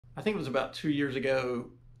I think it was about 2 years ago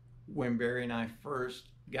when Barry and I first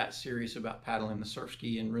got serious about paddling the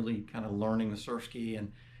Surfski and really kind of learning the Surfski,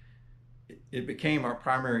 and it became our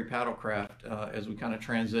primary paddle craft as we kind of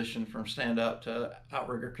transitioned from stand up to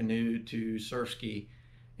outrigger canoe to Surfski.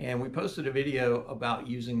 And we posted a video about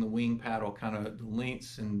using the wing paddle, kind of the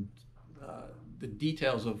lengths and uh, the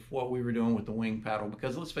details of what we were doing with the wing paddle.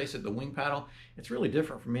 Because let's face it, the wing paddle, it's really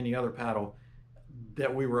different from any other paddle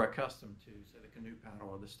that we were accustomed to, say the canoe paddle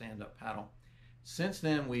or the stand-up paddle. Since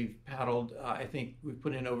then, we've paddled, I think we've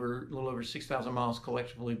put in a little over 6,000 miles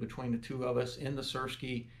collectively between the two of us in the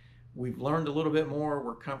Surfski. We've learned a little bit more.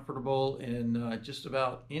 We're comfortable in just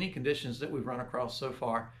about any conditions that we've run across so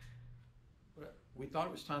far. But we thought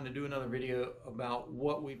it was time to do another video about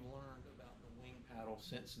what we've learned about the wing paddle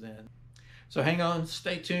since then. So hang on,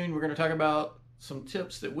 stay tuned. We're going to talk about some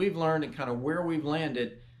tips that we've learned and kind of where we've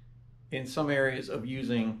landed in some areas of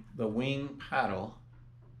using the wing paddle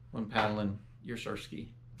when paddling your Surfski.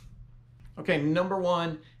 Okay, number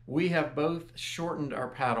one, we have both shortened our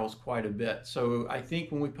paddles quite a bit. So I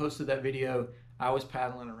think when we posted that video, I was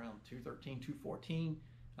paddling around 213, 214.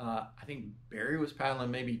 I think Barry was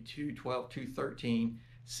paddling maybe 212, 213.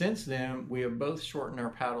 Since then, we have both shortened our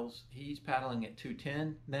paddles. He's paddling at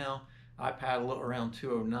 210 now. I paddle around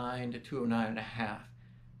 209 to 209 and a half.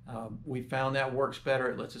 We found that works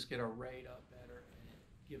better. It lets us get our rate up better, and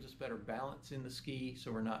it gives us better balance in the ski,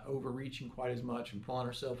 so we're not overreaching quite as much and pulling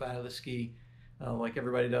ourselves out of the ski like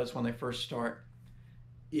everybody does when they first start.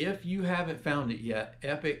 If you haven't found it yet,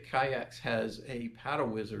 Epic Kayaks has a paddle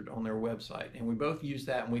wizard on their website, and we both used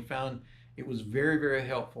that, and we found it was very, very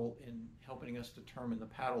helpful in helping us determine the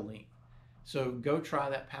paddle length. So go try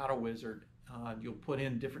that paddle wizard. You'll put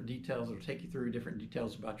in different details. It'll take you through different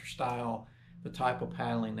details about your style, the type of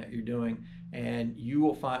paddling that you're doing, and you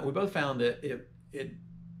will find, we both found that it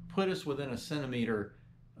put us within a centimeter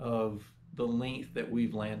of the length that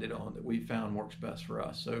we've landed on, that we found works best for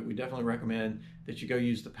us. So we definitely recommend that you go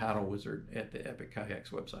use the paddle wizard at the Epic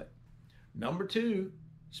Kayaks website. Number two,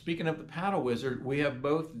 speaking of the paddle wizard, we have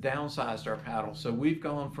both downsized our paddle. So we've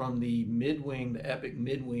gone from the mid-wing, the Epic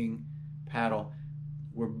mid-wing paddle.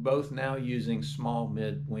 We're both now using small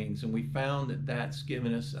mid wings, and we found that that's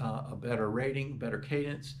given us a better rating, better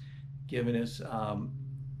cadence, given us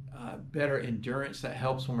better endurance. That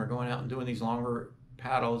helps when we're going out and doing these longer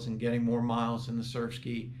paddles and getting more miles in the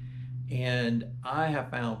Surfski. And I have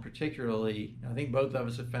found particularly, I think both of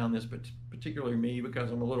us have found this, but particularly me,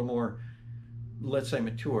 because I'm a little more, let's say,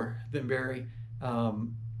 mature than Barry,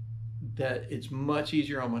 that it's much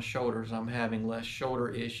easier on my shoulders. I'm having less shoulder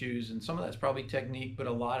issues, and some of that's probably technique, but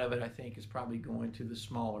a lot of it I think is probably going to the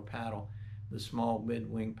smaller paddle, the small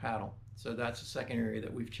mid-wing paddle. So that's the second area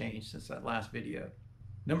that we've changed since that last video.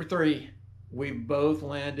 Number three, we both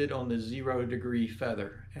landed on the 0 degree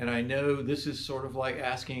feather. And I know this is sort of like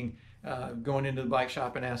asking, going into the bike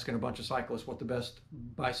shop and asking a bunch of cyclists what the best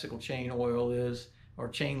bicycle chain oil is, or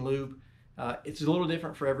chain lube. It's a little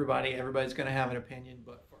different for everybody. Everybody's going to have an opinion,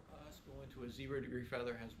 but for us, going to a 0 degree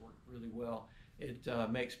feather has worked really well. It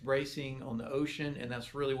makes bracing on the ocean, and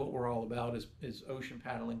that's really what we're all about, is ocean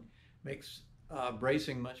paddling. Makes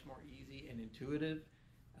bracing much more easy and intuitive.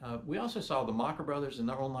 We also saw the Mocker brothers in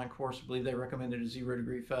their online course. I believe they recommended a 0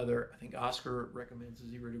 degree feather. I think Oscar recommends a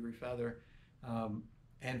 0 degree feather.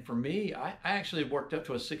 And for me, I actually worked up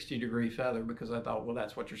to a 60 degree feather, because I thought, well,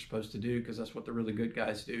 that's what you're supposed to do, because that's what the really good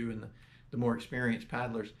guys do, and the more experienced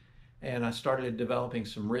paddlers. And I started developing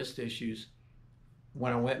some wrist issues.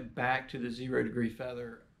 When I went back to the 0 degree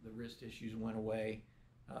feather, the wrist issues went away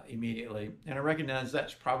immediately. And I recognized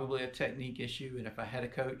that's probably a technique issue, and if I had a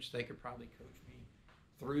coach, they could probably coach me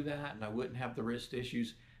through that, and I wouldn't have the wrist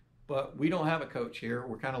issues. But we don't have a coach here.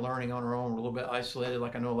 We're kind of learning on our own. We're a little bit isolated,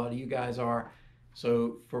 like I know a lot of you guys are.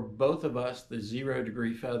 So for both of us, the 0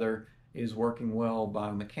 degree feather is working well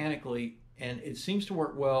biomechanically, and it seems to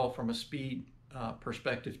work well from a speed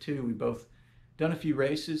perspective too. We've both done a few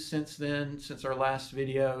races since then, since our last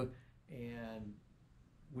video, and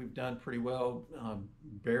we've done pretty well.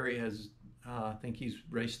 Barry has, I think he's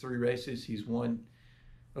raced 3 races. He's won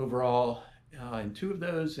overall in 2 of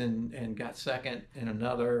those, and got second in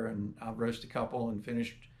another, and I've raced a couple and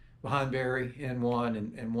finished behind Barry in one,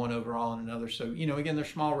 and won overall in another. So, you know, again, they're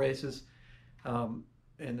small races, and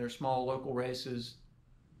they're small local races,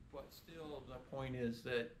 but still the point is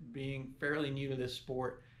that being fairly new to this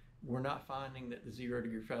sport, we're not finding that the 0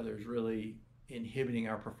 degree feather is really inhibiting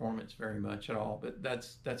our performance very much at all. But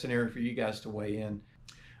that's an area for you guys to weigh in.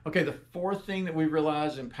 Okay, the fourth thing that we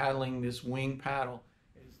realized in paddling this wing paddle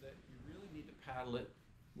is that you really need to paddle it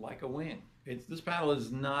like a wing. This paddle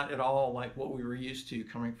is not at all like what we were used to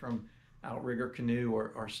coming from outrigger canoe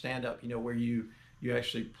or stand up, where you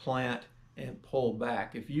actually plant and pull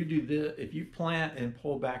back. If you do this, if you plant and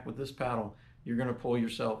pull back with this paddle, you're going to pull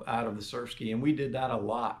yourself out of the Surfski. And we did that a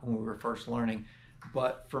lot when we were first learning.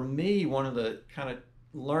 But for me, one of the kind of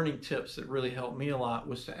learning tips that really helped me a lot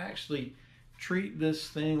was to actually treat this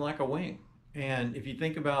thing like a wing. And if you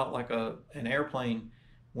think about like an airplane,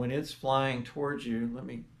 when it's flying towards you, let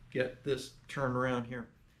me get this turned around here.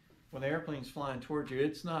 When the airplane's flying towards you,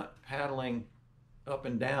 it's not paddling up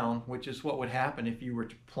and down, which is what would happen if you were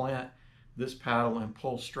to plant this paddle and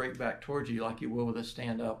pull straight back towards you like you will with a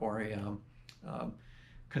stand-up or a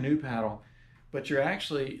canoe paddle. But you're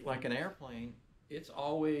actually, like an airplane, it's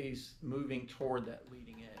always moving toward that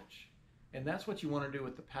leading edge. And that's what you want to do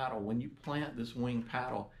with the paddle. When you plant this wing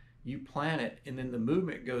paddle, you plant it and then the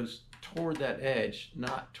movement goes toward that edge,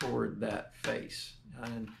 not toward that face.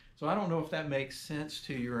 And so I don't know if that makes sense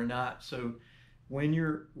to you or not. So when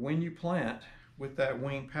you plant with that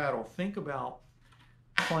wing paddle, think about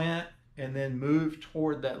plant and then move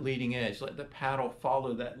toward that leading edge. Let the paddle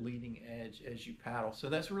follow that leading edge as you paddle. So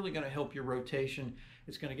that's really going to help your rotation.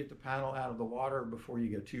 It's going to get the paddle out of the water before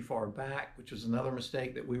you go too far back, which was another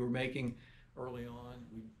mistake that we were making early on.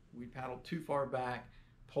 We paddled too far back,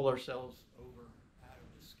 pull ourselves over out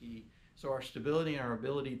of the ski. So our stability and our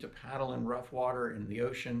ability to paddle in rough water in the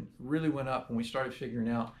ocean really went up when we started figuring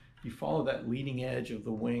out you follow that leading edge of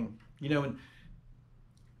the wing. And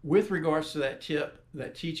with regards to that tip,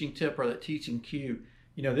 that teaching tip or that teaching cue,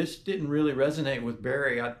 this didn't really resonate with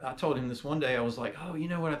Barry. I told him this one day. I was like, oh, you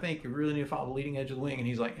know what I think? You really need to follow the leading edge of the wing. And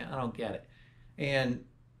he's like, I don't get it. And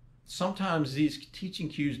sometimes these teaching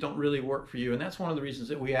cues don't really work for you. And that's one of the reasons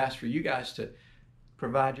that we ask for you guys to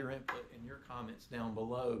provide your input and your comments down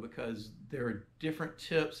below, because there are different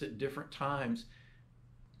tips at different times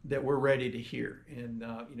that we're ready to hear. And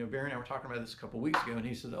Barry and I were talking about this a couple of weeks ago, and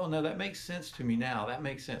he said, oh no, that makes sense to me now. That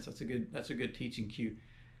makes sense. That's a good teaching cue.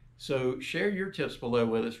 So share your tips below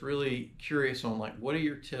with us. Really curious on what are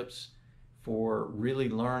your tips for really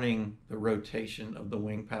learning the rotation of the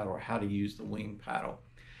wing paddle or how to use the wing paddle.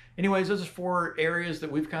 Anyways, those are 4 areas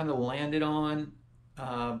that we've kind of landed on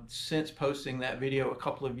since posting that video a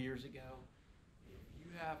couple of years ago. If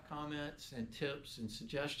you have comments and tips and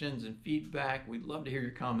suggestions and feedback, we'd love to hear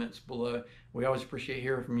your comments below. We always appreciate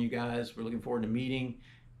hearing from you guys. We're looking forward to meeting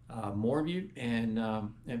more of you and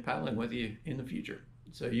paddling with you in the future.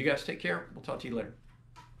 So you guys take care. We'll talk to you later.